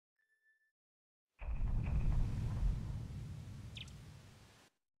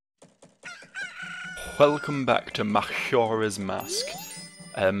welcome back to Majora's Mask.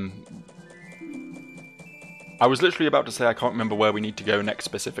 I was literally about to say I can't remember where we need to go next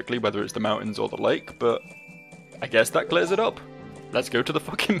specifically, whether it's the mountains or the lake, but I guess that clears it up. Let's go to the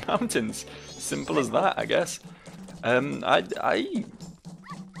fucking mountains. Simple as that, I guess. I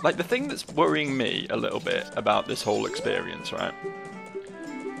like, the thing that's worrying me a little bit about this whole experience, right,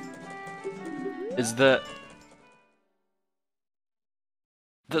 is that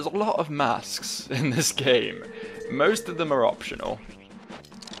there's a lot of masks in this game. Most of them are optional,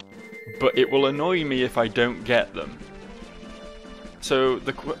 but it will annoy me if I don't get them. So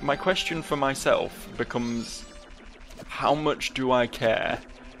my question for myself becomes, how much do I care?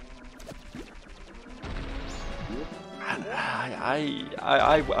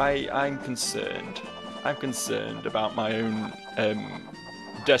 I'm concerned. I'm concerned about my own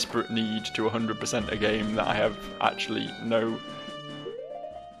desperate need to 100% a game that I have actually no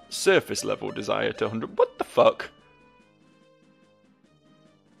surface level desire to 100. What the fuck?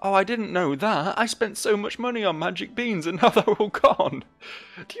 Oh, I didn't know that. I spent so much money on magic beans and now they're all gone.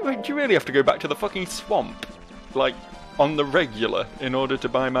 Do you really have to go back to the fucking swamp, like, on the regular in order to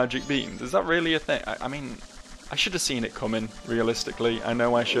buy magic beans? Is that really a thing? I mean, I should have seen it coming, realistically. I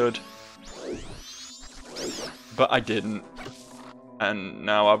know I should. But I didn't. And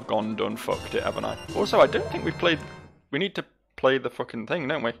now I've gone done fucked it, haven't I? Also, I don't think we've played... We need to play the fucking thing,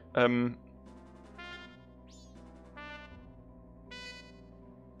 don't we?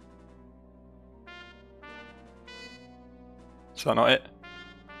 Is that not it?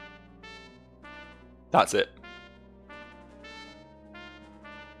 That's it.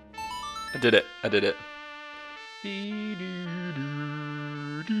 I did it. I did it.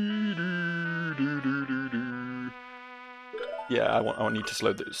 Yeah, I need to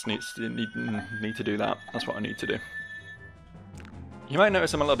slow this. Need to do that. That's what I need to do. You might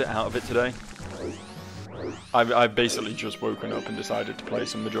notice I'm a little bit out of it today. I've basically just woken up and decided to play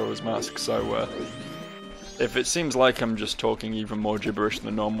some Majora's Mask, so if it seems like I'm just talking even more gibberish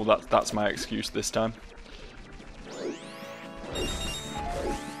than normal, that's my excuse this time.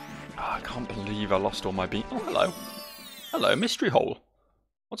 I can't believe I lost all my beans. Oh, hello. Hello, mystery hole.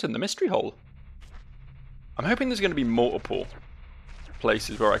 What's in the mystery hole? I'm hoping there's going to be multiple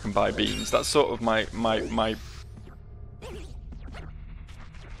places where I can buy beans. That's sort of my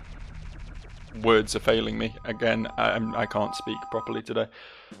words are failing me again. I can't speak properly today.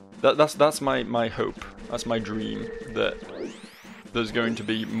 That's my hope. That's my dream, that there's going to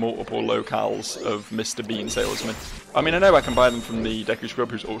be multiple locales of Mr. Bean salesman. I mean, I know I can buy them from the Deku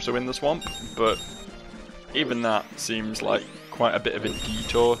Scrub, who's also in the swamp, but even that seems like quite a bit of a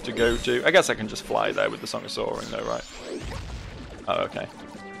detour to go to. I guess I can just fly there with the Song of Soaring though, right? Oh, okay.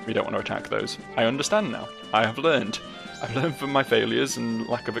 We don't want to attack those. I understand now. I have learned. I've learned from my failures and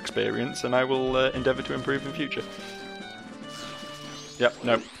lack of experience, and I will endeavour to improve in future. Yep,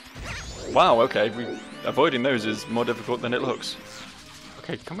 no. Wow, okay. Avoiding those is more difficult than it looks.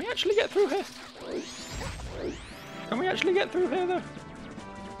 Okay, can we actually get through here? Can we actually get through here, though?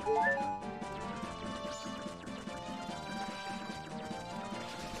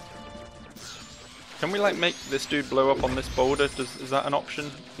 Can we, like, make this dude blow up on this boulder? Is that an option?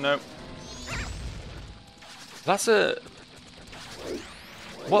 No. That's a...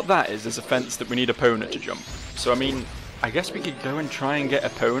 What that is a fence that we need Epona to jump. So, I mean, I guess we could go and try and get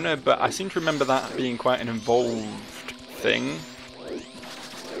Epona, but I seem to remember that being quite an involved thing.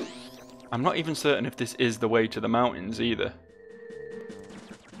 I'm not even certain if this is the way to the mountains, either.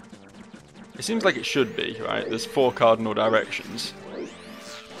 It seems like it should be, right? There's 4 cardinal directions.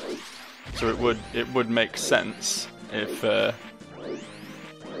 So it would make sense if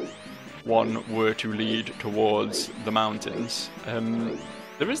one were to lead towards the mountains.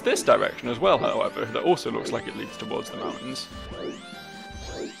 There is this direction as well, however, that also looks like it leads towards the mountains.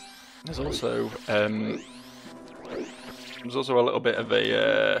 There's also a little bit of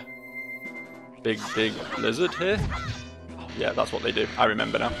a big lizard here. Oh, yeah, that's what they do. I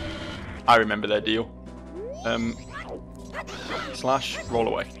remember now. I remember their deal. Slash roll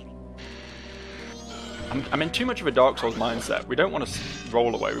away. I'm in too much of a Dark Souls mindset. We don't want to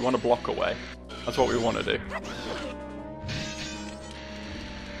roll away, we want to block away. That's what we want to do.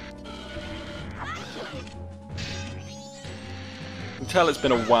 I can tell it's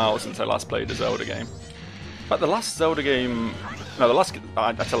been a while since I last played a Zelda game. In fact, the last Zelda game... No,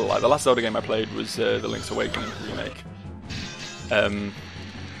 I tell a lie. The last Zelda game I played was the Link's Awakening remake.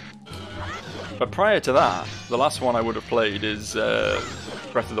 But prior to that, the last one I would have played is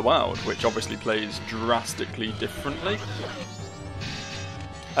Breath of the Wild, which obviously plays drastically differently.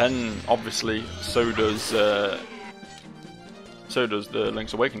 And obviously, so does so does the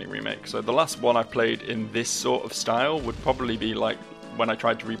Link's Awakening remake. So the last one I played in this sort of style would probably be like when I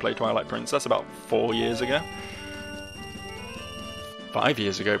tried to replay Twilight Princess about 4 years ago. 5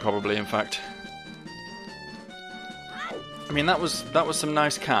 years ago, probably, in fact. I mean, that was some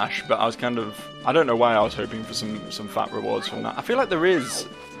nice cash, but I was kind of... I don't know why I was hoping for some fat rewards from that. I feel like there is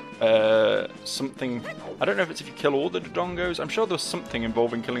something... I don't know if it's if you kill all the Dodongos. I'm sure there's something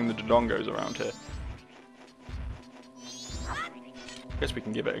involving killing the Dodongos around here. Guess we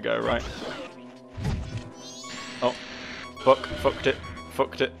can give it a go, right? Oh. Fucked it.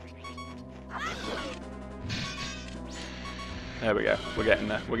 Fucked it. There we go. We're getting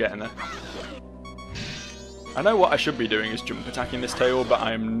there. We're getting there. I know what I should be doing is jump attacking this tail, but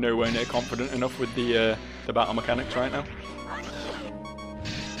I am nowhere near confident enough with the battle mechanics right now.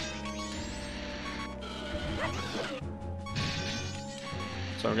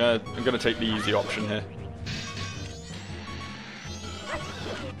 So I'm gonna take the easy option here.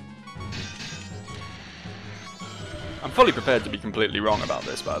 I'm fully prepared to be completely wrong about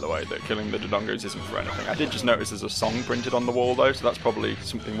this, by the way, that killing the Dodongos isn't for anything. I did just notice there's a song printed on the wall, though, so that's probably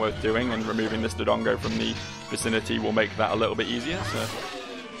something worth doing, and removing this Dodongo from the vicinity will make that a little bit easier, so...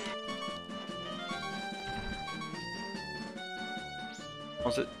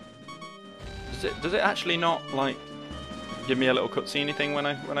 What's it? Does it actually not, like, give me a little cutscene thing when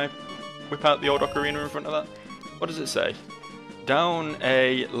I whip out the old ocarina in front of that? What does it say? Down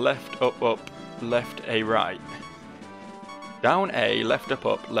A, left, up, left, A, right. Down A, left,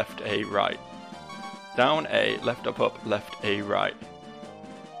 up, left, A, right. Down A, left, up, left, A, right.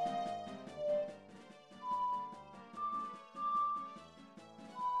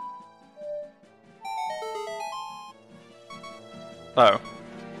 Oh.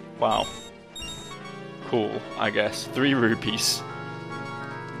 Wow. Cool, I guess. 3 rupees.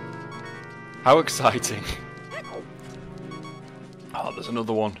 How exciting. Oh, there's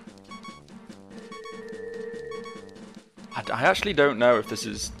another one. I actually don't know if this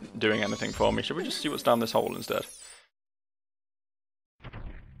is doing anything for me. Should we just see what's down this hole instead?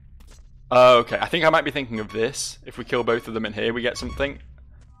 Okay, I think I might be thinking of this. If we kill both of them in here, we get something.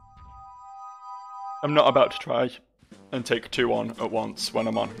 I'm not about to try and take 2 on at once when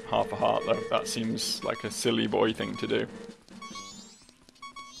I'm on half a heart, though. That seems like a silly boy thing to do.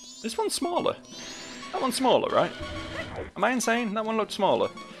 This one's smaller. That one's smaller, right? Am I insane? That one looked smaller.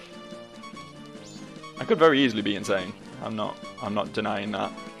 I could very easily be insane. I'm not denying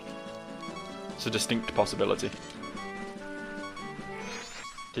that. It's a distinct possibility. In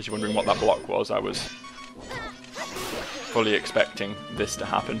case you're wondering what that block was, I was fully expecting this to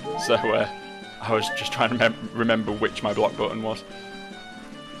happen. So I was just trying to remember which my block button was.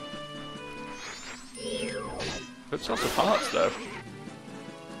 Good source of hearts, though.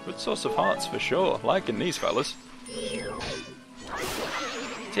 Good source of hearts for sure. Liking these fellas.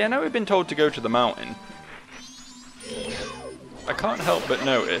 See, I know we've been told to go to the mountain. I can't help but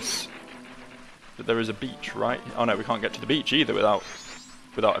notice that there is a beach, right? Oh no, we can't get to the beach either without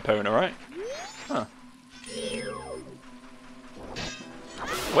Epona, right? Huh.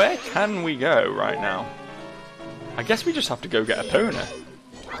 Where can we go right now? I guess we just have to go get Epona.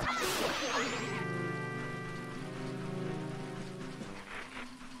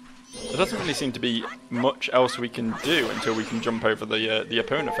 There doesn't really seem to be much else we can do until we can jump over the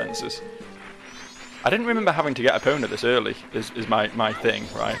Epona fences. I didn't remember having to get Epona this early, is my thing,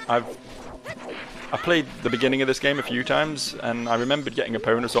 right? I played the beginning of this game a few times, and I remembered getting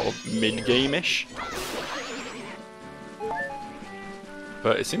Epona sort of mid-game-ish.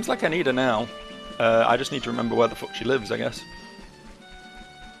 But it seems like I need her now. I just need to remember where the fuck she lives, I guess.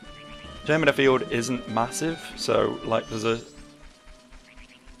 Termina Field isn't massive, so like there's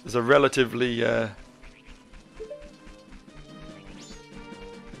a relatively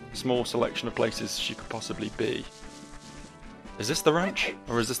small selection of places she could possibly be. Is this the ranch,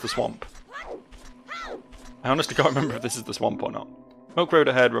 or is this the swamp? I honestly can't remember if this is the swamp or not. Milk Road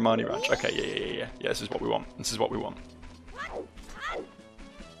ahead, Romani Ranch. Okay, yeah. Yeah, this is what we want. This is what we want.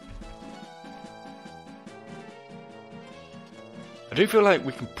 I do feel like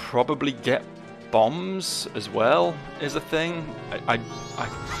we can probably get bombs as well, is a thing. I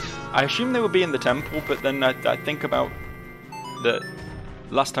assume they would be in the temple, but then I think about that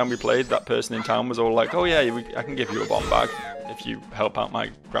last time we played, that person in town was all like, oh yeah, I can give you a bomb bag if you help out my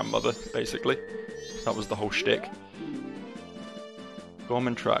grandmother, basically. That was the whole shtick.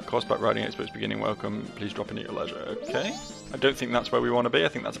 Gorman Track, horseback riding experts beginning, welcome, please drop in at your leisure. Okay, I don't think that's where we want to be. I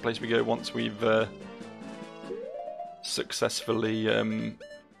think that's a place we go once we've successfully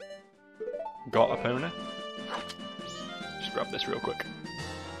got Epona. Just grab this real quick.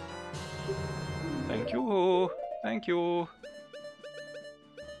 Thank you. Thank you.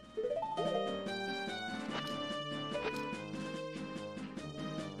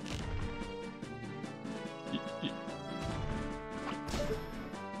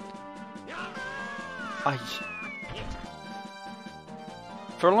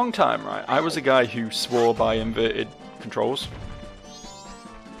 For a long time, right, I was a guy who swore by inverted controls.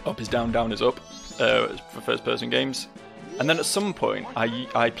 Up is down, down is up, for first-person games. And then at some point,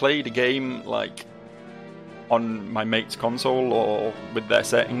 I played a game, like, on my mate's console or with their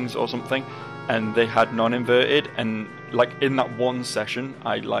settings or something, and they had non-inverted, and, like, in that one session,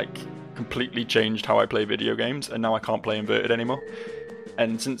 I, like, completely changed how I play video games, and now I can't play inverted anymore.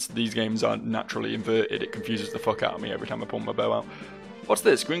 And since these games aren't naturally inverted, it confuses the fuck out of me every time I pull my bow out. What's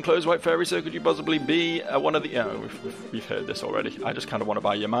this? Green clothes, white fairy, so could you possibly be one of the... Oh, we've heard this already. I just kind of want to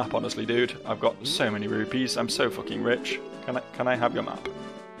buy your map, honestly, dude. I've got so many rupees. I'm so fucking rich. Can I have your map?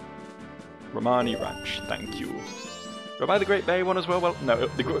 Romani Ranch, thank you. Do I buy the Great Bay one as well? Well, no.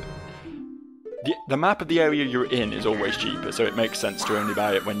 The map of the area you're in is always cheaper, so it makes sense to only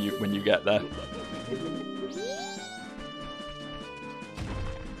buy it when you get there.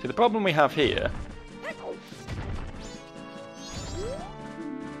 See, the problem we have here...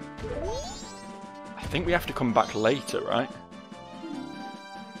 I think we have to come back later, right?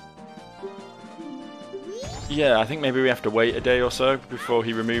 Yeah, I think maybe we have to wait a day or so before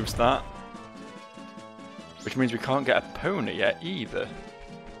he removes that. Which means we can't get Epona yet either.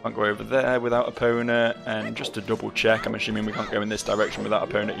 Can't go over there without Epona, and just to double check, I'm assuming we can't go in this direction without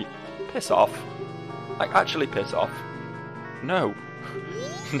Epona. Piss off. Like, actually piss off. No.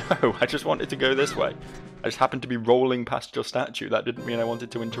 No, I just wanted to go this way. I just happened to be rolling past your statue. That didn't mean I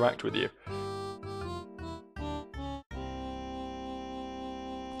wanted to interact with you.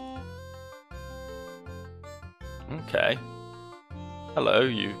 Okay. Hello,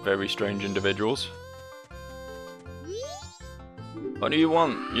 you very strange individuals. What do you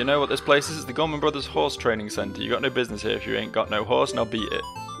want? You know what this place is? It's the Gorman Brothers Horse Training Centre. You got no business here if you ain't got no horse, and I'll beat it.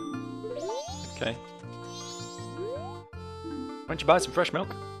 Okay. Why don't you buy some fresh milk?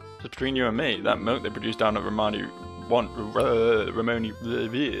 So between you and me, that milk they produce down at Ramoni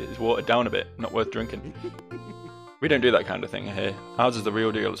is watered down a bit. Not worth drinking. We don't do that kind of thing here. Ours is the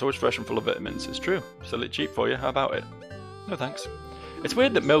real deal. It's always fresh and full of vitamins. It's true. Sell it cheap for you. How about it? No thanks. It's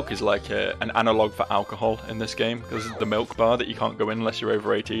weird that milk is like an analogue for alcohol in this game. Because this is the milk bar that you can't go in unless you're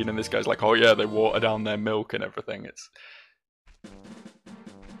over 18. And this guy's like, oh yeah, they water down their milk and everything.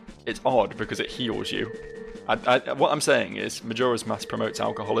 It's odd because it heals you. What I'm saying is, Majora's Mask promotes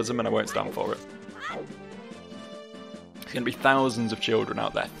alcoholism and I won't stand for it. There's going to be thousands of children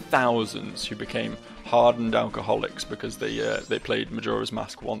out there, thousands, who became hardened alcoholics because they played Majora's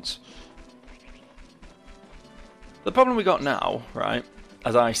Mask once. The problem we got now, right,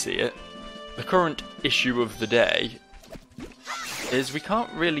 as I see it, the current issue of the day, is we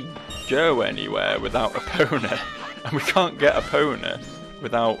can't really go anywhere without Epona, and we can't get Epona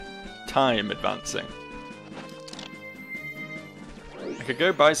without time advancing. I could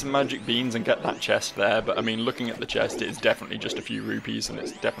go buy some magic beans and get that chest there, but I mean, looking at the chest, it is definitely just a few rupees and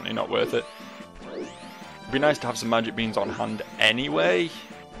it's definitely not worth it. It'd be nice to have some magic beans on hand anyway.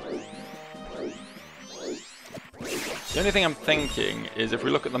 The only thing I'm thinking is if we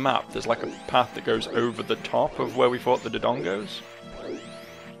look at the map, there's like a path that goes over the top of where we fought the Dodongos.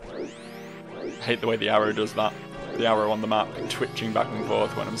 I hate the way the arrow does that. The arrow on the map twitching back and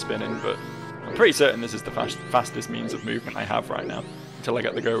forth when I'm spinning, but I'm pretty certain this is the fastest means of movement I have right now, until I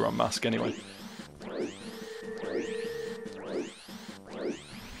get the Goron mask anyway.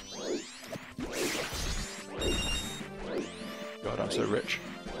 God, I'm so rich.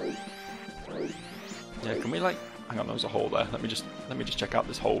 Yeah, can we like... Hang on, there's a hole there. Let me just check out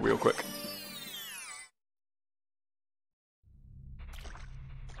this hole real quick.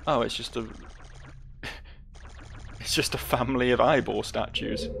 Oh, it's just a... It's just a family of eyeball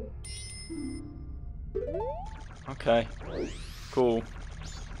statues. Okay. Cool.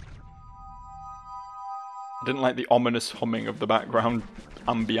 I didn't like the ominous humming of the background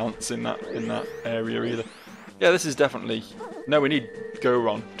ambience in that area either. Yeah, this is definitely... No, we need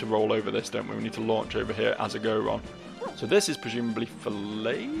Goron to roll over this, don't we? We need to launch over here as a Goron. So this is presumably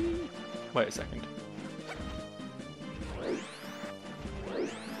fillet? Wait a second.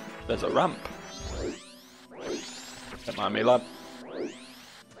 There's a ramp. Don't mind me, lad.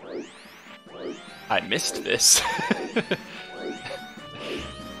 I missed this.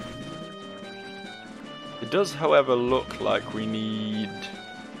 It does, however, look like we need...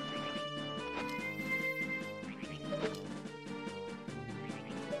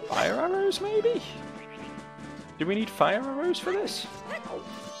 fire arrows, maybe? Do we need fire arrows for this?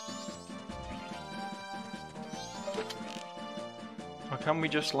 Or can we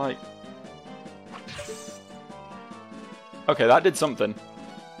just, like... Okay, that did something.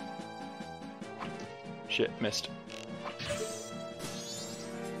 Shit, missed.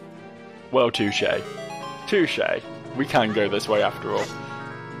 Well, touche. touche. We can go this way after all.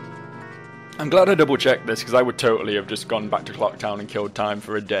 I'm glad I double checked this, because I would totally have just gone back to Clocktown and killed time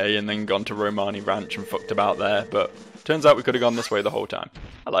for a day and then gone to Romani Ranch and fucked about there, but turns out we could have gone this way the whole time.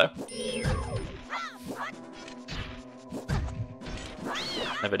 Hello.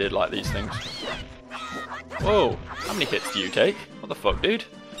 Never did like these things. Whoa, how many hits do you take? What the fuck, dude?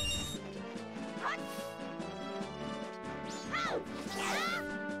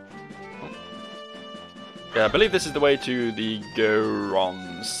 Yeah, I believe this is the way to the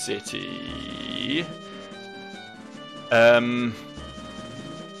Goron City.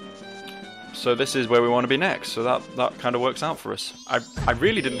 So this is where we want to be next, so that kind of works out for us. I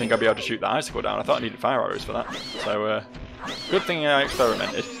really didn't think I'd be able to shoot the icicle down. I thought I needed fire arrows for that. So, good thing I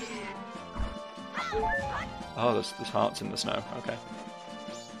experimented. Oh, there's hearts in the snow. Okay.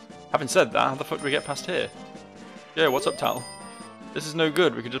 Having said that, how the fuck do we get past here? Yeah, what's up, Tal? This is no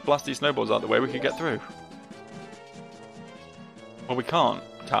good. We could just blast these snowballs out the way. We could get through. Well, we can't,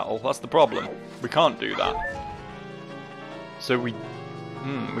 Tattle. That's the problem. We can't do that. So we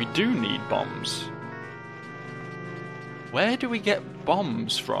do need bombs. Where do we get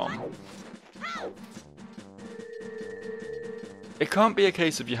bombs from? It can't be a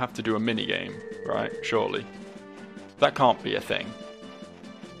case of you have to do a minigame, right? Surely. That can't be a thing.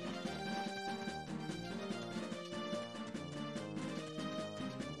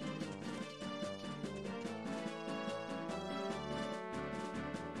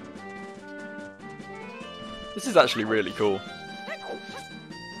 This is actually really cool.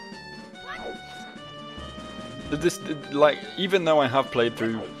 This, like, even though I have played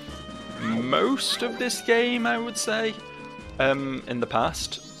through most of this game, I would say, in the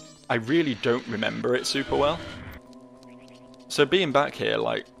past, I really don't remember it super well. So being back here,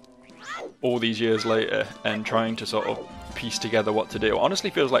 like, all these years later, and trying to sort of piece together what to do,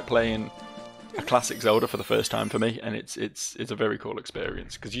 honestly feels like playing a classic Zelda for the first time for me, and it's a very cool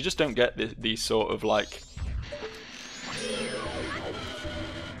experience, because you just don't get these sort of, like,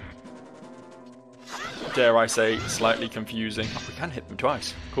 dare I say, slightly confusing. Oh, we can hit them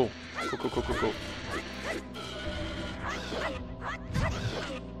twice. Cool. Cool, cool, cool, cool, cool.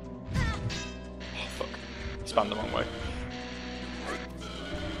 Oh, fuck. Spun the wrong way.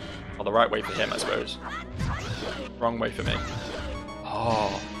 Oh, the right way for him, I suppose. Wrong way for me.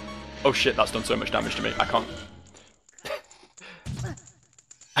 Oh. Oh shit, that's done so much damage to me. I can't...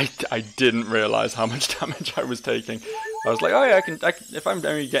 I didn't realise how much damage I was taking. I was like, oh yeah, I can, if I'm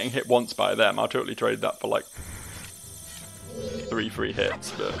only getting hit once by them, I'll totally trade that for like 3 free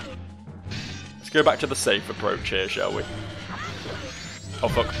hits, but let's go back to the safe approach here, shall we? Oh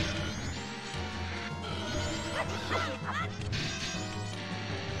fuck.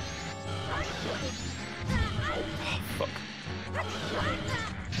 Oh fuck.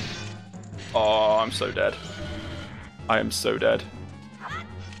 Oh, I'm so dead. I am so dead.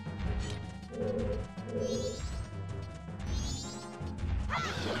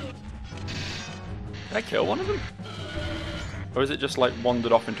 Did I kill one of them? Or is it just like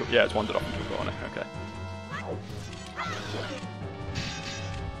wandered off into... Yeah, it's wandered off into a corner, okay.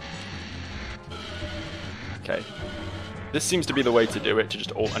 Okay. This seems to be the way to do it, to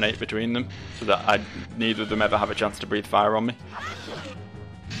just alternate between them, so that neither of them ever have a chance to breathe fire on me.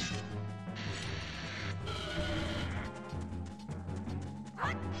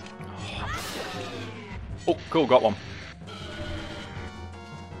 Oh, cool, got one.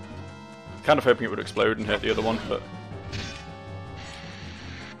 Kind of hoping it would explode and hurt the other one, but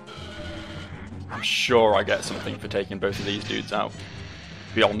I'm sure I get something for taking both of these dudes out.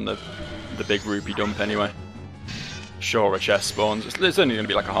 Beyond the big rupee dump anyway. Sure, a chest spawns. It's only going to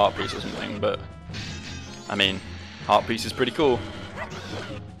be like a heart piece or something, but I mean, heart piece is pretty cool.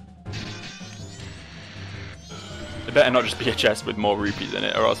 It better not just be a chest with more rupees in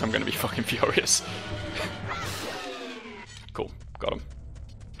it, or else I'm going to be fucking furious. Cool, got him.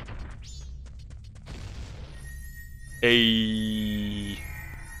 There's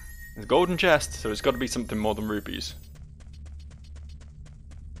a golden chest, so it's got to be something more than rupees.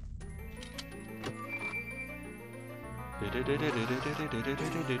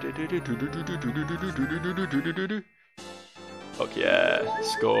 Fuck yeah,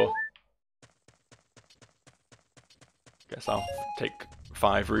 score. Guess I'll take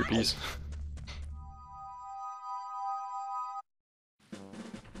 5 rupees.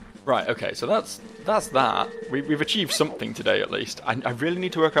 Right, okay, so that's that. We've achieved something today, at least. I really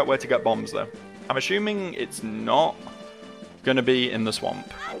need to work out where to get bombs, though. I'm assuming it's not going to be in the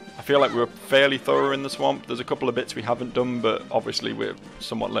swamp. I feel like we were fairly thorough in the swamp. There's a couple of bits we haven't done, but obviously we're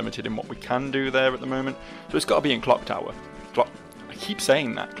somewhat limited in what we can do there at the moment. So it's got to be in Clock Tower. I keep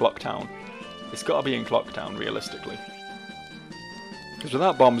saying that, Clock Town. It's got to be in Clocktown, realistically. Because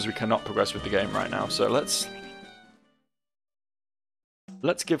without bombs, we cannot progress with the game right now. So let's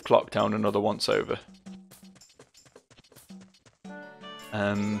give Clocktown another once over.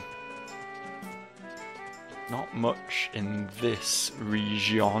 Not much in this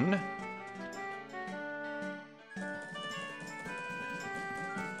region.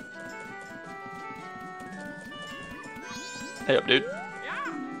 Hey up, dude.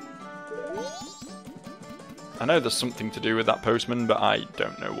 I know there's something to do with that postman, but I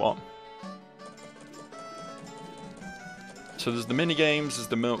don't know what. So there's the mini games, there's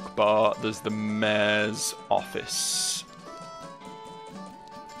the milk bar, there's the mayor's office.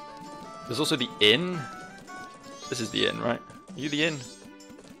 There's also the inn. This is the inn, right? Are you the inn?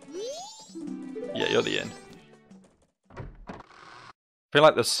 Yeah, you're the inn. I feel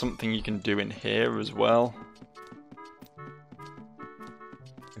like there's something you can do in here as well.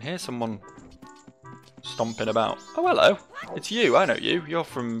 I can hear someone stomping about. Oh, hello. It's you. I know you. You're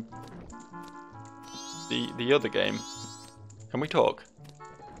from the other game. Can we talk?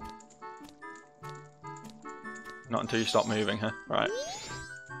 Not until you stop moving, huh? Right.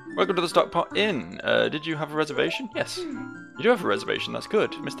 Welcome to the Stockpot Inn. Did you have a reservation? Yes. You do have a reservation. That's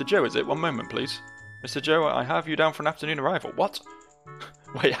good. Mr. Joe, is it? One moment, please. Mr. Joe, I have you down for an afternoon arrival. What?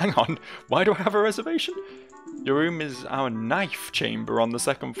 Wait, hang on. Why do I have a reservation? Your room is our knife chamber on the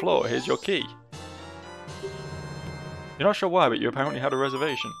second floor. Here's your key. You're not sure why, but you apparently had a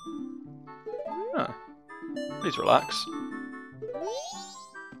reservation. Huh. Please relax.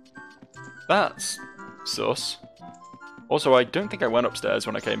 That's sus. Also, I don't think I went upstairs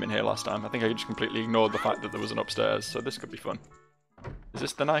when I came in here last time. I think I just completely ignored the fact that there was an upstairs, so this could be fun. Is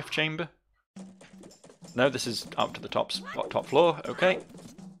this the knife chamber? No, this is up to the top floor. Okay.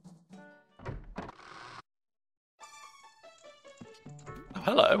 Oh,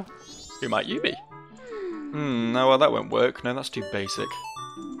 hello. Who might you be? No, well, that won't work. No, that's too basic.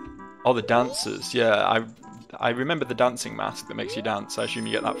 Oh, the dancers. Yeah, I remember the dancing mask that makes you dance. I assume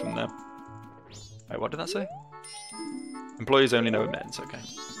you get that from there. Wait, what did that say? Employees only know amends. Okay.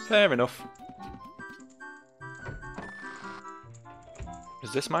 Fair enough.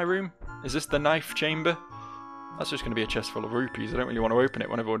 Is this my room? Is this the knife chamber? That's just going to be a chest full of rupees. I don't really want to open it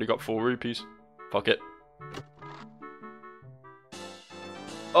when I've already got 4 rupees. Fuck it.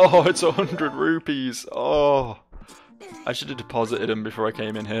 Oh, it's 100 rupees. Oh. I should have deposited them before I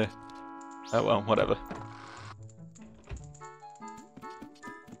came in here. Oh well, whatever.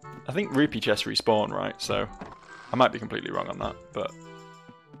 I think rupee chests respawn, right? So I might be completely wrong on that, but...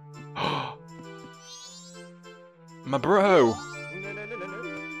 My bro!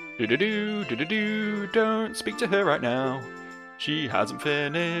 Do-do-do, do-do-do, don't speak to her right now. She hasn't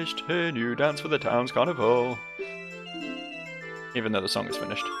finished her new dance for the town's carnival. Even though the song is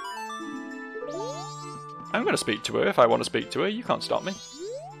finished. I'm going to speak to her if I want to speak to her. You can't stop me.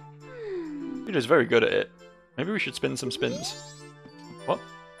 You're just very good at it. Maybe we should spin some spins. What?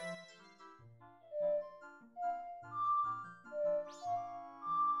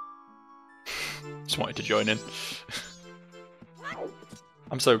 Just wanted to join in.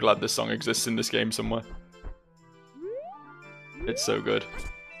 I'm so glad this song exists in this game somewhere. It's so good.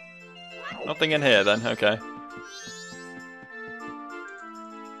 Nothing in here then, okay.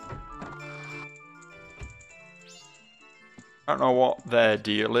 I don't know what their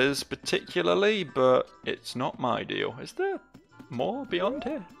deal is particularly, but it's not my deal. Is there more beyond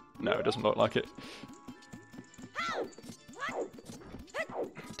here? No, it doesn't look like it.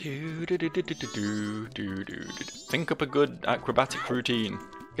 Think up a good acrobatic routine.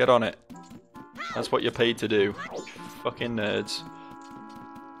 Get on it. That's what you're paid to do. Fucking nerds.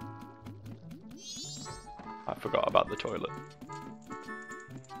 I forgot about the toilet.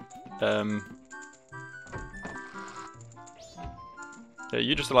 Yeah,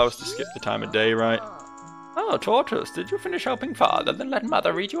 you just allow us to skip the time of day, right? Oh, Tortoise, did you finish helping Father? Then let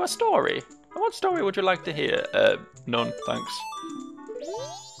Mother read you a story. What story would you like to hear? None, thanks.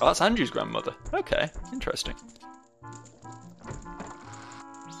 Oh, that's Andrew's grandmother. Okay, interesting.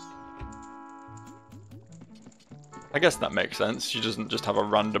 I guess that makes sense. She doesn't just have a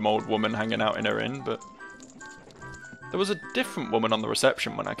random old woman hanging out in her inn, but... There was a different woman on the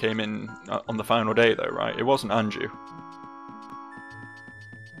reception when I came in on the final day, though, right? It wasn't Andrew.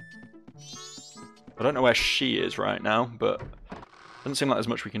 I don't know where she is right now, but doesn't seem like there's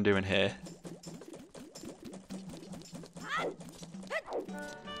much we can do in here.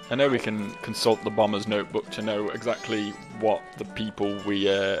 I know we can consult the bomber's notebook to know exactly what the people we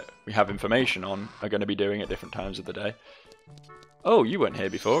have information on are going to be doing at different times of the day. Oh, you weren't here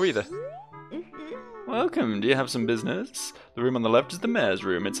before either. welcome. Do you have some business? The room on the left is the mayor's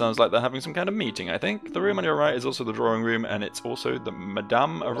room. It sounds like they're having some kind of meeting, I think. The room on your right is also the drawing room, and it's also the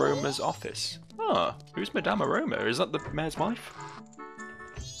Madame Aroma's office. Ah, who's Madame Aroma? Is that the mayor's wife?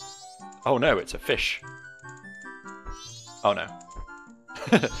 Oh no, it's a fish. Oh no.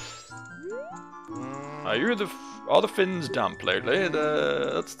 Are the fins damp lately?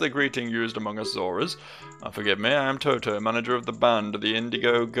 That's the greeting used among us Zoras. Forgive me, I am Toto, manager of the band, the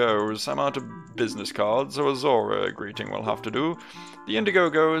Indigo Goes. I'm out of business cards, so a Zora greeting will have to do. The Indigo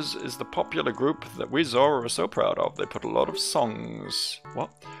Goes is the popular group that we Zora are so proud of. They put a lot of songs...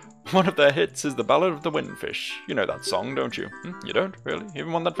 What? One of their hits is the Ballad of the Windfish. You know that song, don't you? You don't? Really?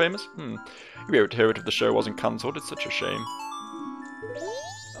 Even one that famous? You'd be able to hear it if the show wasn't cancelled. It's such a shame.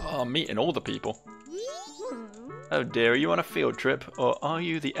 Oh, meeting all the people. Oh dear, are you on a field trip, or are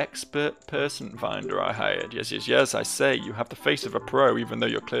you the expert person finder I hired? Yes, I say, you have the face of a pro, even though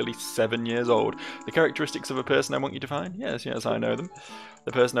you're clearly 7 years old. The characteristics of a person I want you to find? Yes, I know them.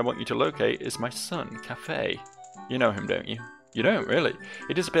 The person I want you to locate is my son, Cafe. You know him, don't you? You don't, really?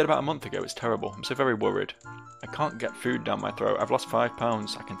 He disappeared about a month ago, it's terrible. I'm so very worried. I can't get food down my throat. I've lost 5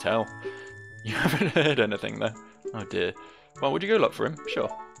 pounds, I can tell. You haven't heard anything, though? Oh dear. Well, would you go look for him? Sure.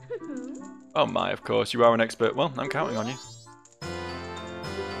 Oh my, of course, you are an expert. Well, I'm counting on you.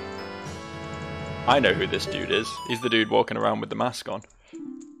 I know who this dude is. He's the dude walking around with the mask on.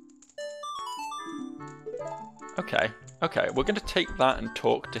 Okay, we're going to take that and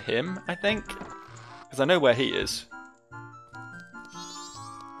talk to him, I think. Because I know where he is.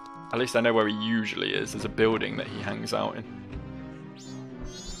 At least I know where he usually is. There's a building that he hangs out in.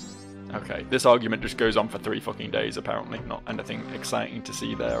 Okay, this argument just goes on for 3 fucking days, apparently. Not anything exciting to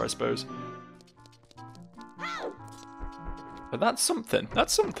see there, I suppose. But that's something.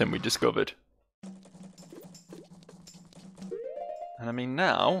 That's something we discovered. And I mean,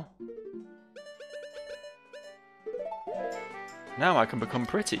 now I can become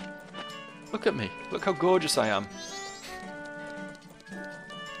pretty. Look at me. Look how gorgeous I am.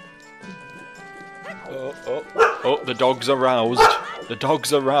 Oh, the dogs are roused. The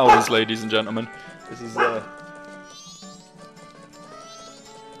dogs are roused, ladies and gentlemen. This is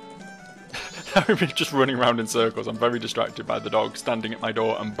I'm just running around in circles. I'm very distracted by the dog standing at my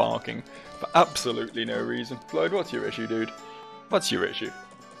door and barking for absolutely no reason. Floyd, what's your issue, dude? What's your issue?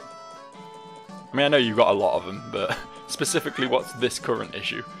 I mean, I know you've got a lot of them, but specifically, what's this current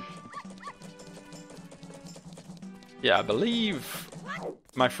issue? Yeah, I believe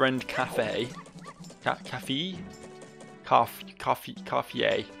my friend Cafe... Cafe?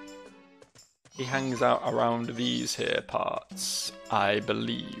 He hangs out around these here parts, I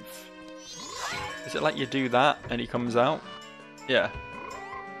believe. Is it like you do that and he comes out? Yeah.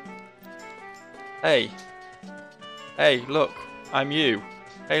 Hey, look, I'm you.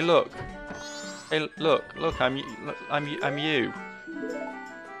 Hey, look. Hey, look, I'm you.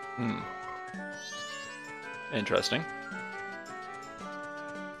 Interesting.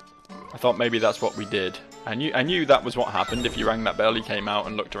 I thought maybe that's what we did. I knew that was what happened. If you rang that bell, he came out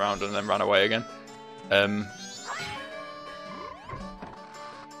and looked around and then ran away again.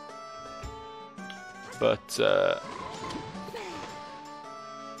 But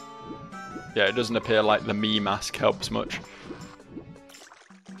yeah, it doesn't appear like the me mask helps much.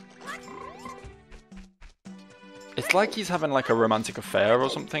 It's like he's having like a romantic affair or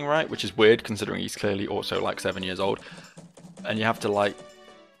something, right? Which is weird considering he's clearly also like 7 years old. And you have to like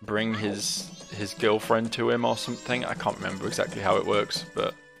bring his girlfriend to him or something. I can't remember exactly how it works,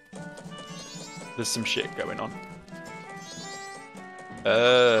 but there's some shit going on.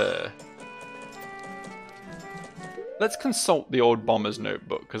 Let's consult the old bomber's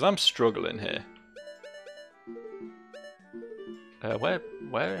notebook, because I'm struggling here. Where?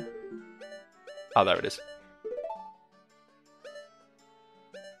 Oh, there it is.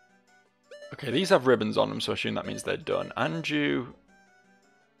 Okay, these have ribbons on them, so I assume that means they're done. Anju...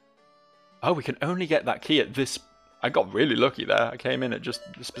 Oh, we can only get that key at this... I got really lucky there. I came in at just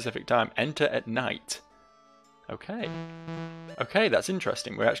the specific time. Enter at night. Okay. Okay, that's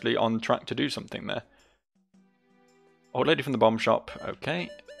interesting. We're actually on track to do something there. Old lady from the bomb shop. Okay.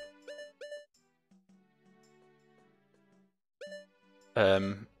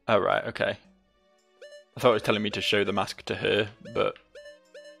 Oh, right, okay. I thought it was telling me to show the mask to her, but...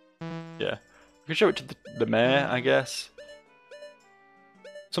 yeah. We can show it to the mayor, I guess.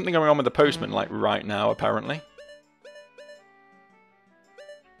 Something going on with the postman, like, right now, apparently.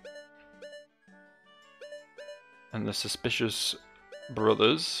 And the suspicious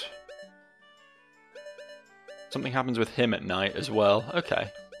brothers. Something happens with him at night as well.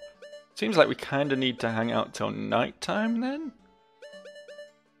 Okay. Seems like we kind of need to hang out till night time then?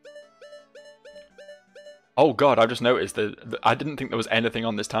 Oh god, I just noticed that I didn't think there was anything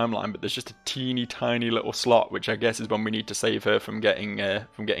on this timeline, but there's just a teeny tiny little slot, which I guess is when we need to save her from getting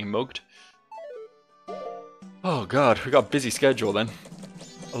mugged. Oh god, we got a busy schedule then.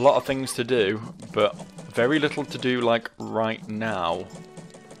 A lot of things to do, but very little to do like right now.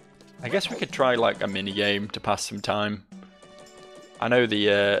 I guess we could try like a mini game to pass some time. I know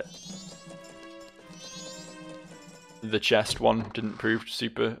the chest one didn't prove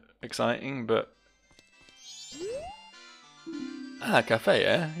super exciting, but cafe,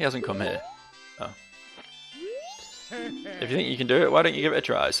 eh? He hasn't come here. Oh. If you think you can do it, why don't you give it a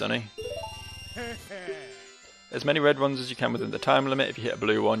try, Sonny? As many red ones as you can within the time limit. If you hit a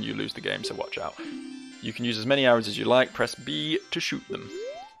blue one, you lose the game, so watch out. You can use as many arrows as you like. Press B to shoot them.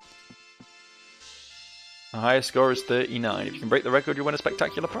 The highest score is 39. If you can break the record, you'll win a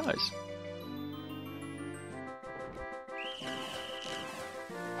spectacular prize.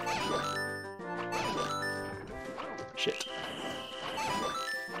 Shit.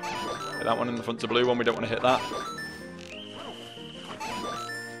 Hit that one in the front's a blue one, we don't want to hit that.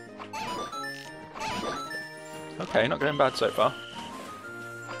 Okay, not going bad so far.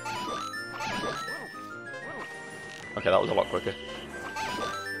 Okay, that was a lot quicker.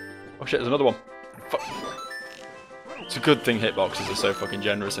 Oh shit, there's another one. Fuck. It's a good thing hitboxes are so fucking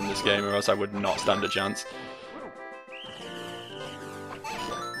generous in this game, or else I would not stand a chance.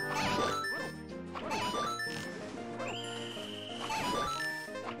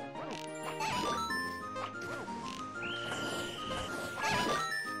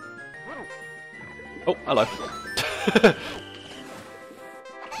 Oh, hello.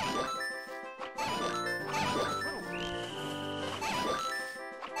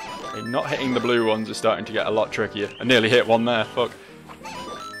 Not hitting the blue ones is starting to get a lot trickier. I nearly hit one there, fuck.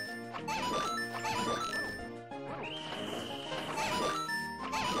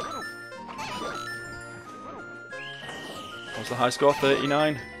 What's the high score?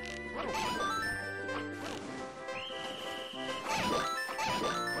 39?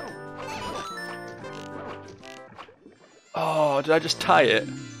 Oh, did I just tie it?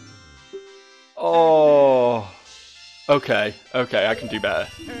 Oh. Okay, okay, I can do better.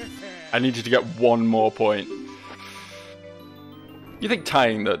 I needed to get one more point. You think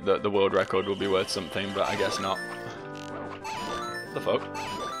tying the world record will be worth something, but I guess not. What the fuck?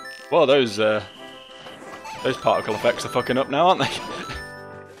 Well, those particle effects are fucking up now, aren't they?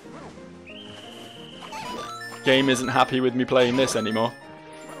 Game isn't happy with me playing this anymore.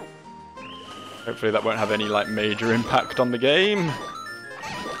 Hopefully that won't have any like major impact on the game.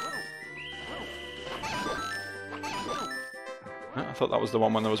 I thought that was the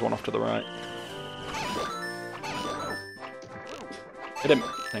one when there was one off to the right. Hit him.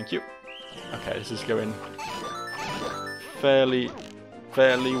 Thank you. Okay, this is going fairly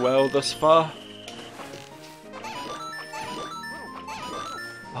well thus far.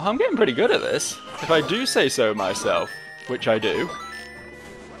 Oh, I'm getting pretty good at this, if I do say so myself, which I do.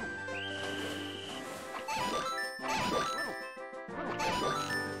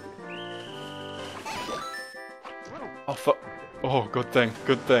 Oh fuck. Oh, good thing,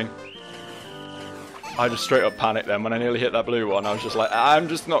 good thing. I just straight up panicked then when I nearly hit that blue one. I was just like, I'm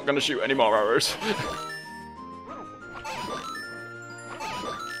just not going to shoot any more arrows.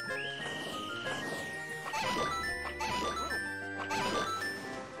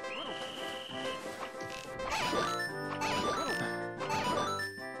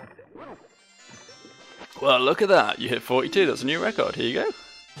 Well, look at that. You hit 42. That's a new record. Here you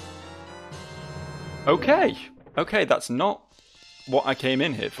go. Okay. Okay, that's not what I came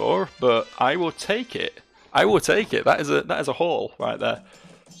in here for, but I will take it. I will take it. That is a haul right there.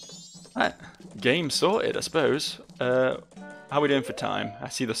 Right. Game sorted, I suppose. How are we doing for time? I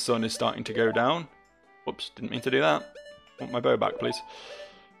see the sun is starting to go down. Whoops, didn't mean to do that. Want my bow back, please.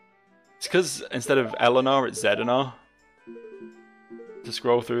 It's because instead of L and R, it's Z and R to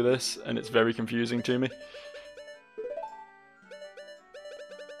scroll through this, and it's very confusing to me.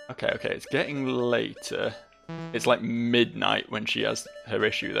 Okay, okay, it's getting later. It's like midnight when she has her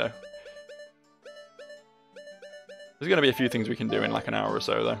issue, though. There's going to be a few things we can do in like an hour or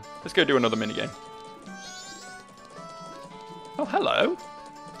so, though. Let's go do another minigame. Oh, hello.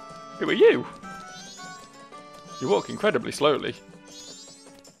 Who are you? You walk incredibly slowly.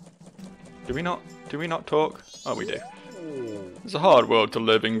 Do we not talk? Oh, we do. It's a hard world to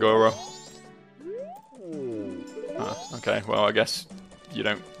live in, Goro. Oh, okay, well, I guess you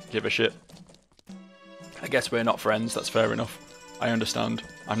don't give a shit. I guess we're not friends, that's fair enough. I understand.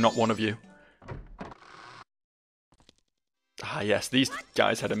 I'm not one of you. Ah yes, these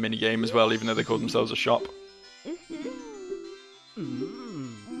guys had a mini-game as well, even though they called themselves a shop.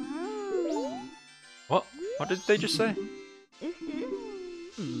 What? What did they just say?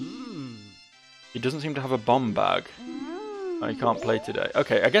 He doesn't seem to have a bomb bag. Oh, he can't play today.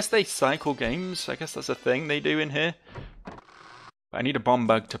 Okay, I guess they cycle games. I guess that's a thing they do in here. But I need a bomb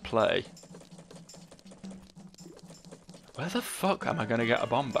bag to play. Where the fuck am I going to get a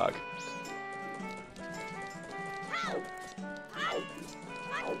bomb bag?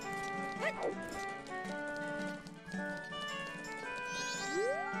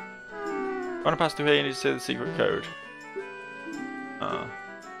 I want to pass through here, you need to say the secret code. I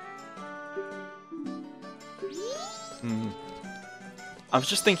was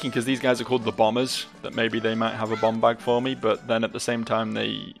just thinking, because these guys are called the Bombers, that maybe they might have a bomb bag for me, but then at the same time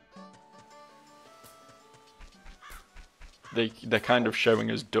they're kind of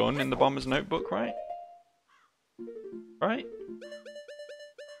showing us done in the Bomber's Notebook, right? Right?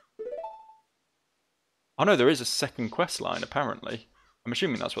 Oh no, there is a second quest line, apparently. I'm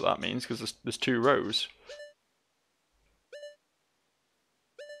assuming that's what that means, because there's 2 rows.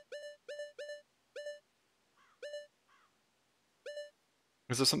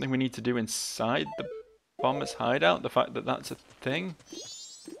 Is there something we need to do inside the Bomber's hideout? The fact that that's a thing?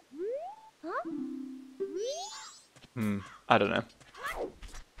 I don't know.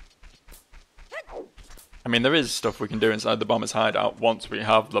 I mean, there is stuff we can do inside the Bomber's hideout once we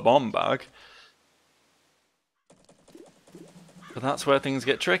have the bomb bag. But that's where things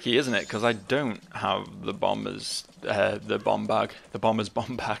get tricky, isn't it? Because I don't have the Bomber's, the bomb bag. The Bomber's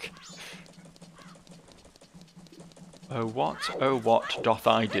bomb bag. Oh what doth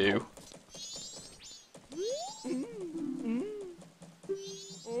I do?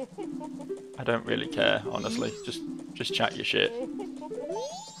 I don't really care, honestly. Just chat your shit.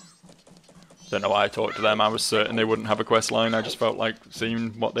 Don't know why I talked to them. I was certain they wouldn't have a quest line. I just felt like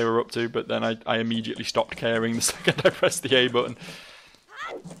seeing what they were up to, but then I immediately stopped caring the second I pressed the A button.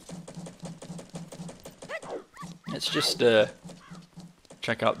 Let's just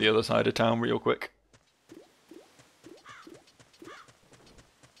check out the other side of town real quick.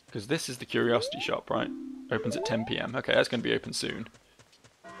 Because this is the curiosity shop, right? Opens at 10 PM. Okay, that's going to be open soon.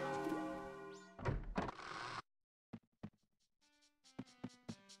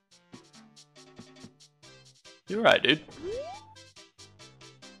 You alright, dude?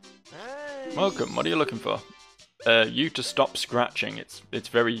 Welcome, what are you looking for? You to stop scratching. It's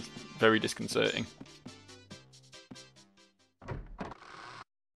very, very disconcerting.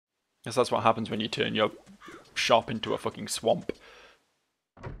 Guess that's what happens when you turn your shop into a fucking swamp.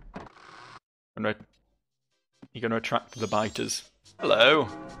 You're going to attract the biters. Hello.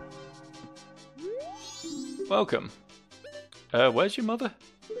 Welcome. Where's your mother?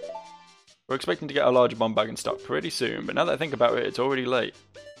 We're expecting to get a larger bomb bag in stock pretty soon, but now that I think about it, it's already late.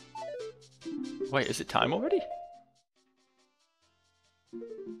 Wait, is it time already?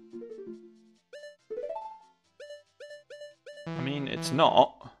 I mean, it's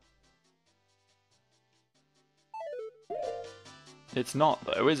not. It's not,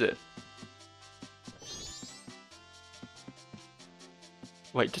 though, is it?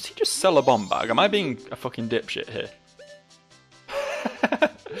 Wait, does he just sell a bomb bag? Am I being a fucking dipshit here?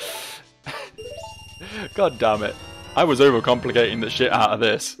 God damn it. I was overcomplicating the shit out of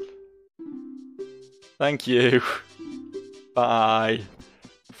this. Thank you. Bye.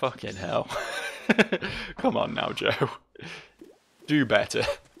 Fucking hell. Come on now, Joe. Do better.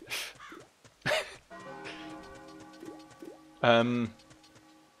 And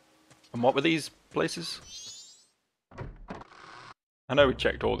what were these places? I know we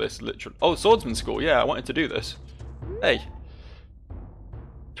checked all this literally. Oh, swordsman school. Yeah, I wanted to do this. Hey.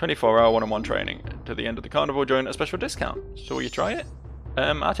 24-hour one-on-one training. To the end of the carnival, join a special discount. So will you try it?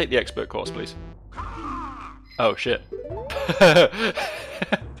 I'll take the expert course, please. Oh, shit.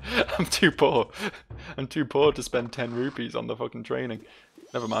 I'm too poor. I'm too poor to spend 10 rupees on the fucking training.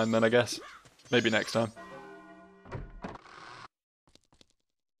 Never mind then, I guess. Maybe next time.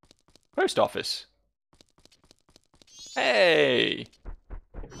 Post office. Hey!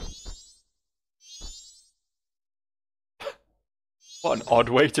 What an odd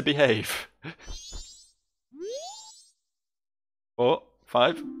way to behave. 4,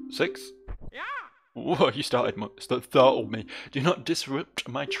 5, 6. Yeah. Whoa, you startled me. Do not disrupt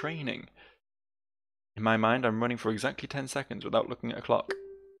my training. In my mind, I'm running for exactly 10 seconds without looking at a clock.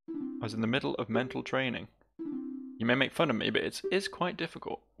 I was in the middle of mental training. You may make fun of me, but it is quite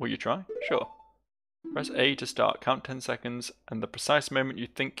difficult. Will you try? Sure. Press A to start. Count 10 seconds, and the precise moment you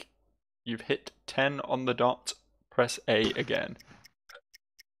think you've hit 10 on the dot, press A again.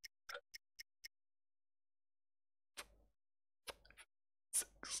 6,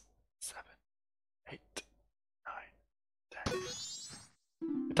 7, 8, 9, 10.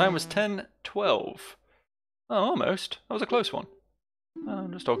 The time was 10:12. Oh, almost. That was a close one.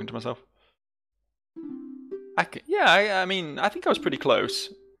 I'm just talking to myself. I mean, I think I was pretty close.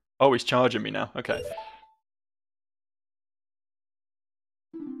 Oh, he's charging me now. Okay.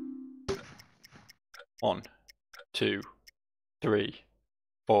 One, 2, 3,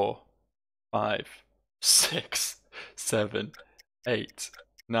 4, 5, 6, 7, 8,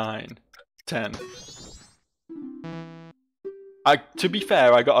 9, 10. To be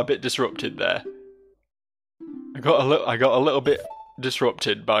fair, I got a bit disrupted there. I got a little bit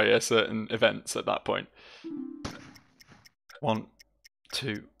disrupted by certain events at that point. 1,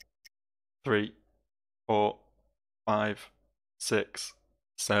 2, 3, 4, 5, 6,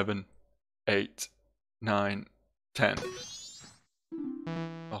 7, 8, 9, 10.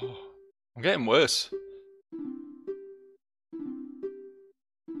 Oh, I'm getting worse.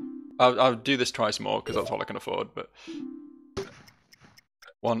 I'll do this twice more because that's all I can afford. But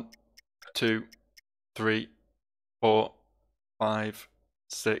 1, 2, 3, 4, 5,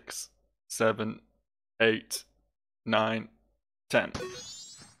 6, 7, 8, 9, 10.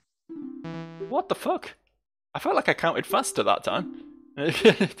 What the fuck? I felt like I counted faster that time.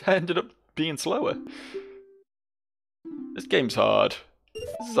 It ended up being slower. This game's hard.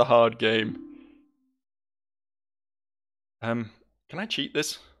 This is a hard game. Can I cheat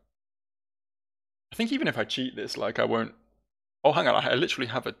this? I think even if I cheat this, like, I won't... Oh, hang on, I literally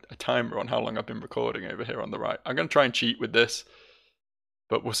have a timer on how long I've been recording over here on the right. I'm going to try and cheat with this,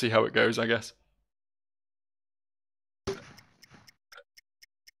 but we'll see how it goes, I guess.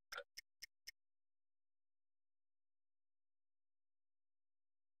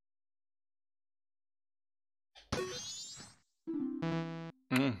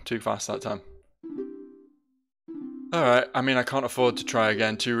 Too fast that time. Alright, I mean, I can't afford to try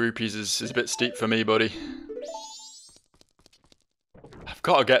again. 2 rupees is a bit steep for me, buddy. I've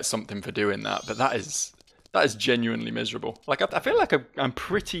got to get something for doing that, but that is genuinely miserable. Like, I feel like I'm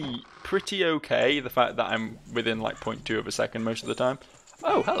pretty okay, the fact that I'm within, like, 0.2 of a second most of the time.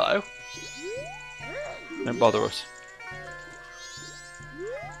 Oh, hello. Don't bother us.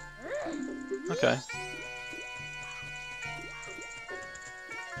 Okay.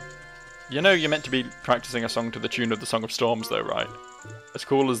 You know you're meant to be practicing a song to the tune of the Song of Storms though, right? As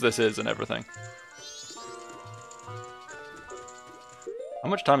cool as this is and everything. How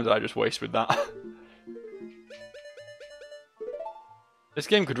much time did I just waste with that? This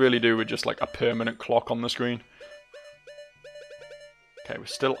game could really do with just like a permanent clock on the screen. Okay, we're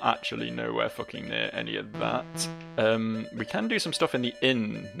still actually nowhere fucking near any of that. We can do some stuff in the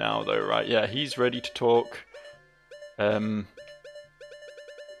inn now though, right? Yeah, he's ready to talk.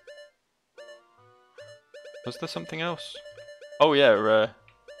 Was there something else? Oh yeah,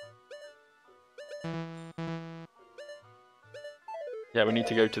 yeah, we need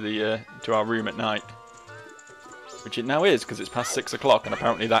to go to the to our room at night, which it now is because it's past 6 o'clock, and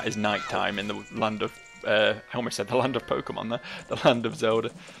apparently that is night time in the land of. I almost said the land of Pokemon there, the land of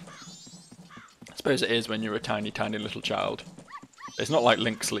Zelda. I suppose it is when you're a tiny little child. It's not like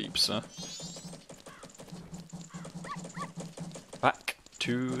Link sleeps, so. Back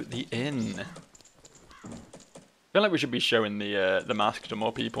to the inn. I feel like we should be showing the mask to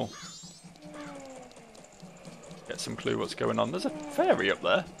more people. Get some clue what's going on. There's a fairy up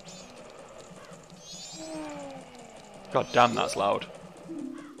there. God damn, that's loud.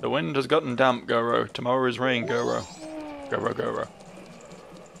 The wind has gotten damp, Goro. Tomorrow is rain, Goro. Goro.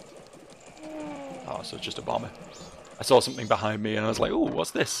 Oh, so it's just a bomber. I saw something behind me and I was like, ooh,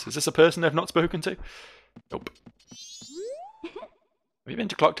 what's this? Is this a person I've not spoken to? Nope. Have you been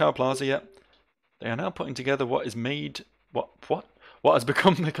to Clock Tower Plaza yet? They are now putting together what is made... What has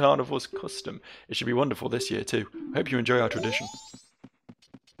become the carnival's custom. It should be wonderful this year too. I hope you enjoy our tradition.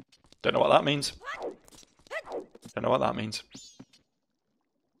 Don't know what that means. Don't know what that means.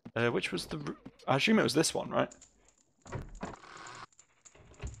 Which was the... I assume it was this one, right?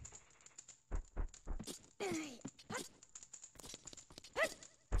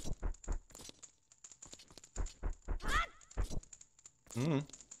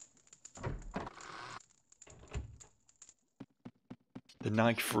 The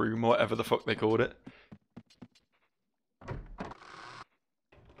knife room, whatever the fuck they called it.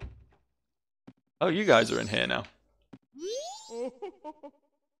 Oh, you guys are in here now.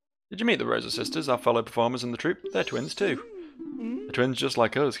 Did you meet the Rosa sisters, our fellow performers in the troupe? They're twins too. They're twins just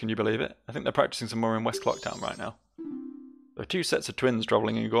like us, can you believe it? I think they're practicing some more in West Clocktown right now. There are 2 sets of twins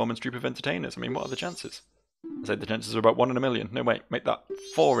travelling in Gorman's troupe of entertainers. I mean, what are the chances? I say the chances are about 1 in a million. No, wait, make that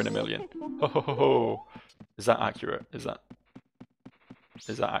 4 in a million. Ho ho ho ho. Is that accurate? Is that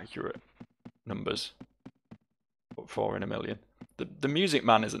accurate? Numbers. 4 in a million. The music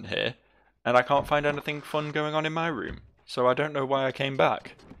man isn't here. and I can't find anything fun going on in my room. So I don't know why I came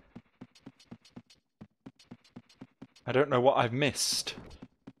back. I don't know what I've missed.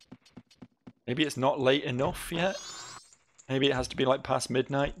 Maybe it's not late enough yet? Maybe it has to be like past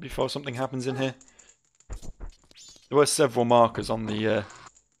midnight before something happens in here. There were several markers on the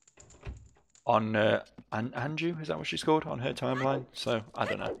Anju, is that what she's called? On her timeline, so I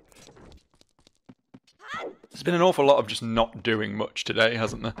don't know. There's been an awful lot of just not doing much today,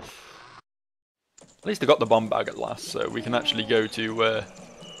 hasn't there? At least I got the bomb bag at last, so we can actually go to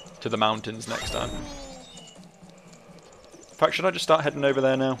the mountains next time. In fact, should I just start heading over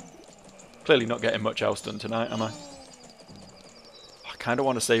there now? Clearly not getting much else done tonight, am I? I kind of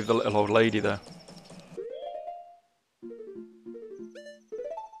want to save the little old lady, though.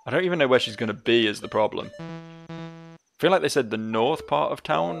 I don't even know where she's going to be is the problem. I feel like they said the north part of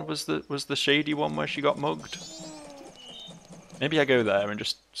town was the shady one where she got mugged. Maybe I go there and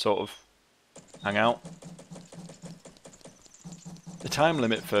just sort of hang out. The time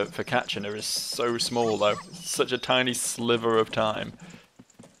limit for catching her is so small though. It's such a tiny sliver of time.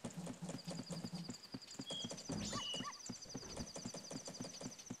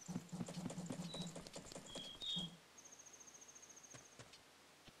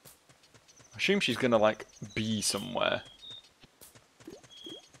 I assume she's gonna like be somewhere.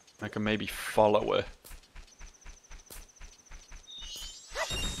 I can maybe follow her.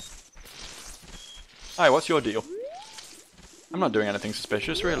 Hi, what's your deal? I'm not doing anything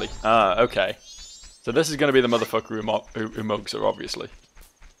suspicious, really. Ah, okay. So this is going to be the motherfucker who mugs her, obviously.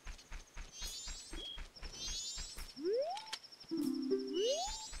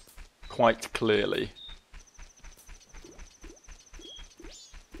 Quite clearly.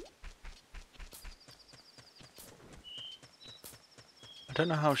 I don't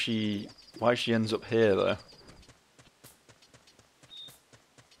know how why she ends up here, though.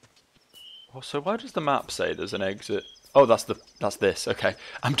 Also, why does the map say there's an exit? Oh, that's this. Okay,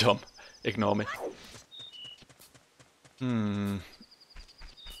 I'm dumb. Ignore me.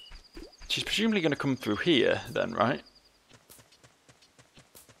 She's presumably going to come through here, then, right?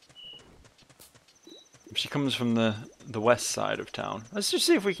 She comes from the west side of town. Let's just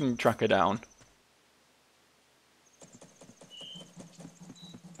see if we can track her down.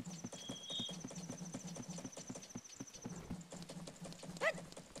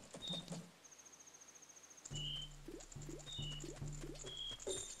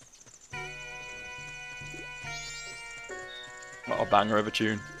 What a banger of a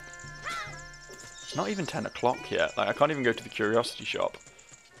tune. It's not even 10 o'clock yet. Like, I can't even go to the curiosity shop.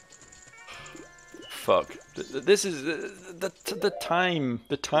 Fuck. This is the time.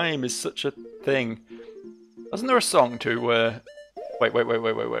 The time is such a thing. Wasn't there a song to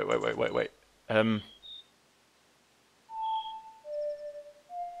wait.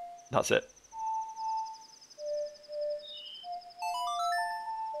 That's it.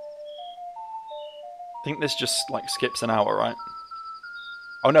 I think this just like skips an hour, right?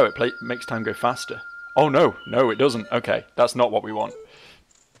 Oh no, it makes time go faster. Oh no, no it doesn't. Okay, that's not what we want.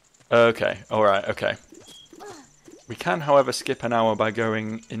 Okay, alright, okay. We can, however, skip an hour by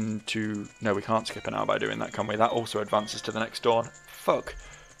going into... No, we can't skip an hour by doing that, can we? That also advances to the next dawn. Fuck.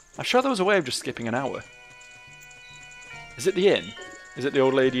 I'm sure there was a way of just skipping an hour. Is it the inn? Is it the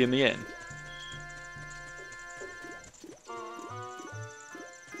old lady in the inn?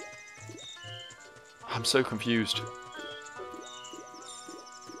 I'm so confused.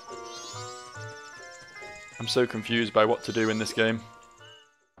 I'm so confused by what to do in this game.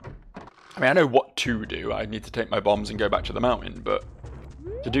 I mean, I know what to do. I need to take my bombs and go back to the mountain, but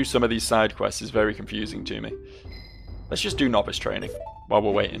to do some of these side quests is very confusing to me. Let's just do novice training while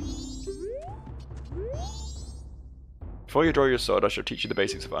we're waiting. Before you draw your sword, I shall teach you the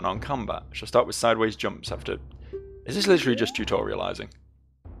basics of unarmed combat. I shall start with sideways jumps after... Is this literally just tutorializing?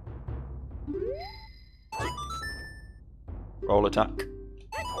 Roll attack.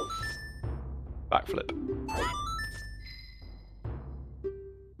 Backflip.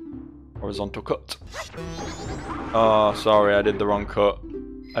 Horizontal cut. Oh, sorry, I did the wrong cut.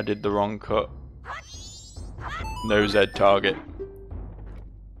 I did the wrong cut. No Z target.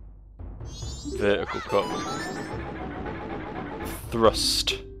 Vertical cut.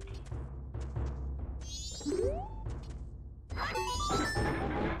 Thrust.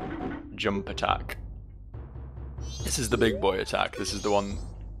 Jump attack. This is the big boy attack. This is the one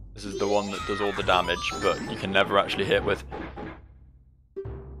that does all the damage, but you can never actually hit with.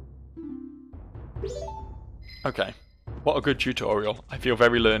 Okay, what a good tutorial. I feel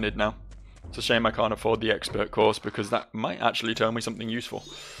very learned now. It's a shame I can't afford the expert course because that might actually tell me something useful.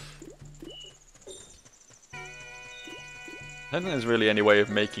 I don't think there's really any way of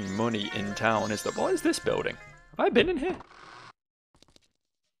making money in town, is there? What is this building? Have I been in here?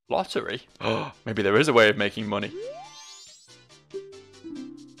 Lottery? Oh, maybe there is a way of making money.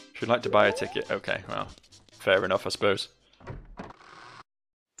 Should like to buy a ticket. Okay, well, fair enough, I suppose.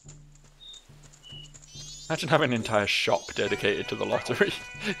 Imagine having an entire shop dedicated to the lottery.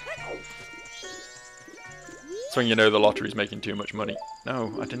 That's when you know the lottery's making too much money.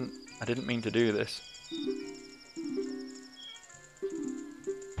 No, I didn't mean to do this.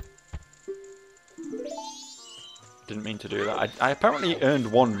 Didn't mean to do that. I apparently earned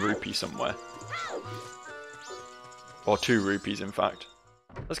 1 rupee somewhere. Or 2 rupees, in fact.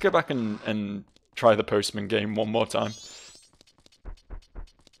 Let's go back and try the postman game one more time.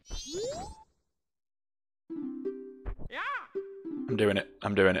 I'm doing it.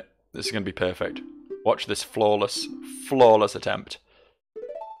 I'm doing it. This is going to be perfect. Watch this flawless attempt.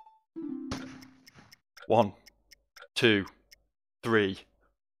 1, 2, 3,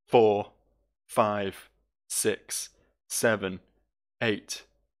 4, 5, 6, 7, 8,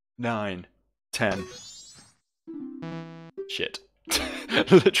 9, 10. Shit.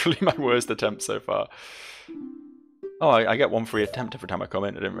 Literally my worst attempt so far. Oh, I get 1 free attempt every time I come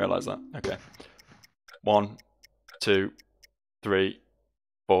in. I didn't realise that. Okay. 1, 2, 3,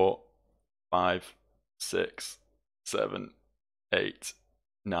 4, 5, 6, 7, 8,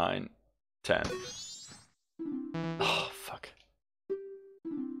 9, 10. Oh, fuck.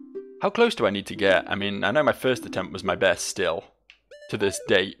 How close do I need to get? I mean, I know my first attempt was my best still. To this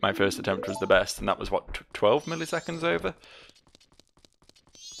date, my first attempt was the best, and that was, what, 12 milliseconds over?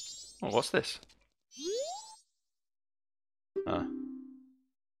 Oh, what's this?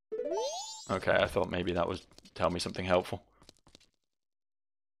 Okay, I thought maybe that was tell me something helpful.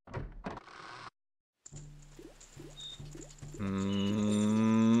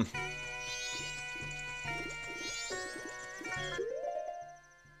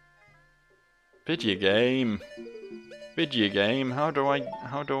 Video game. Video game. How do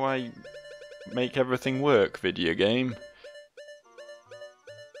I make everything work, video game?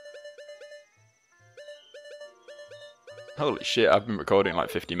 Holy shit, I've been recording like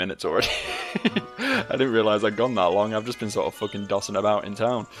 50 minutes already. I didn't realise I'd gone that long. I've just been sort of fucking dossing about in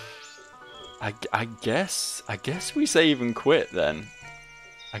town. I guess we save and quit then.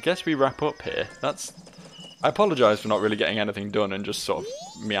 I guess we wrap up here. I apologise for not really getting anything done and just sort of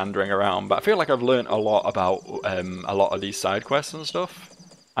meandering around, but I feel like I've learnt a lot about a lot of these side quests and stuff.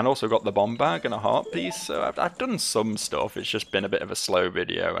 And also got the bomb bag and a heart piece, so I've done some stuff. It's just been a bit of a slow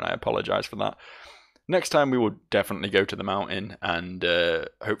video, and I apologise for that. Next time we will definitely go to the mountain and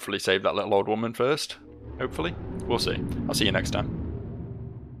hopefully save that little old woman first. Hopefully. We'll see. I'll see you next time.